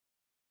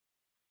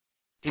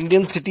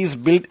Indian cities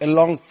built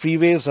along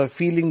freeways are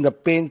feeling the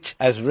pinch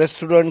as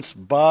restaurants,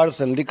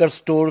 bars and liquor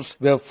stores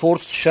were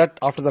forced shut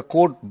after the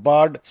court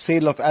barred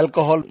sale of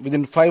alcohol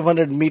within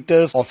 500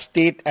 meters of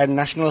state and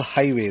national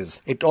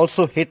highways. It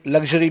also hit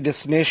luxury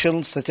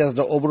destinations such as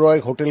the Oberoi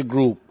Hotel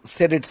Group,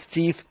 said its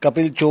chief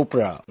Kapil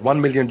Chopra.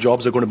 1 million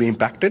jobs are going to be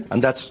impacted,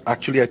 and that's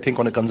actually, I think,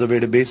 on a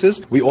conservative basis.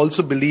 We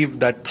also believe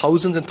that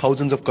thousands and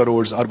thousands of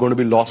crores are going to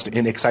be lost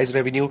in excise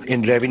revenue,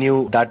 in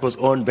revenue that was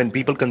earned when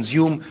people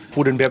consume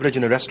food and beverage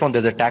in a restaurant.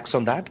 There's a tax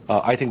on that.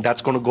 I think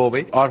that's going to go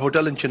away. Our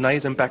hotel in Chennai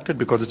is impacted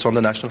because it's on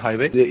the national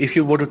highway. If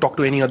you were to talk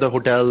to any other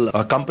hotel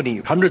company,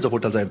 hundreds of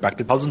hotels are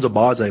impacted, thousands of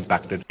bars are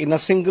impacted. In a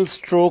single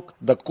stroke,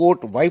 the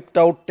court wiped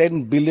out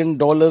 $10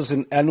 billion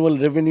in annual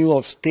revenue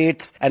of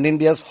states and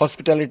India's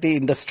hospitality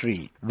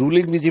industry.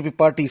 Ruling BJP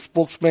party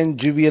spokesman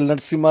GVL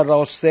Narasimha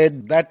Rao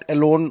said that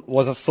alone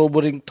was a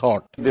sobering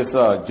thought. This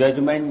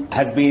judgment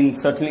has been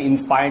certainly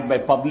inspired by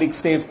public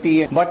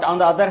safety, but on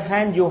the other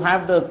hand, you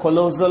have the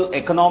colossal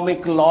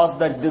economic loss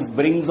that this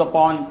brings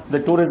upon the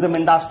tourism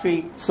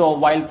industry. So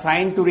while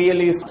trying to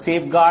really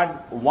safeguard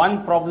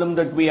one problem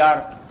that we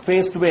are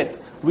faced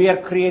with, we are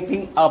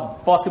creating a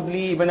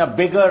possibly even a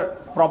bigger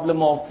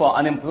problem of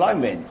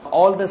unemployment.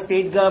 All the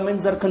state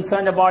governments are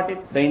concerned about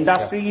it. The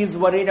industry is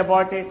worried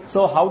about it.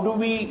 So how do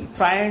we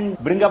try and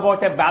bring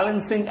about a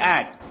balancing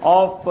act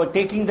of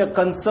taking the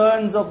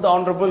concerns of the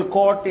Honorable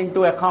Court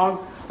into account,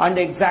 and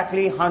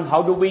exactly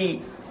how do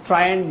we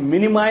try and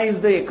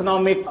minimize the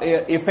economic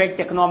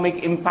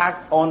economic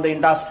impact on the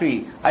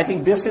industry? I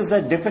think this is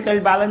a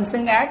difficult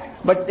balancing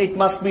act, but it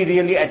must be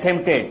really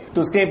attempted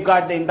to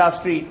safeguard the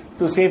industry,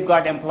 to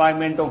safeguard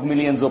employment of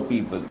millions of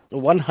people.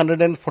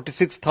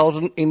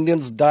 146,000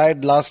 Indians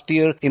died last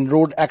year in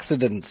road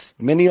accidents,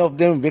 many of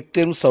them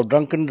victims of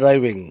drunken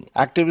driving.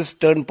 Activist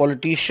turned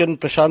politician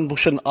Prashant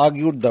Bhushan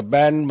argued the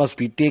ban must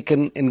be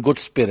taken in good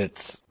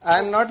spirits. I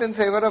am not in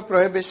favor of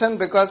prohibition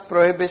because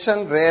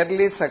prohibition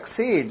rarely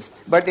succeeds,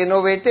 but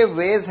innovative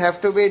ways have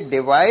to be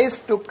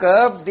devised to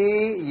curb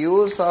the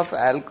use of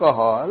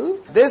alcohol.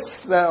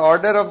 The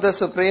order of the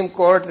Supreme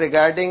Court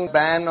regarding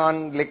ban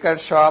on liquor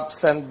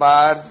shops and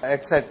bars,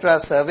 etc.,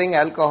 serving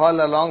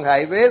alcohol along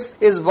highways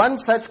is one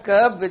such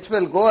curb which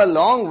will go a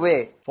long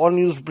way. For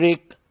Newsbreak,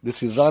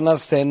 this is Rana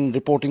Senn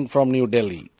reporting from New Delhi.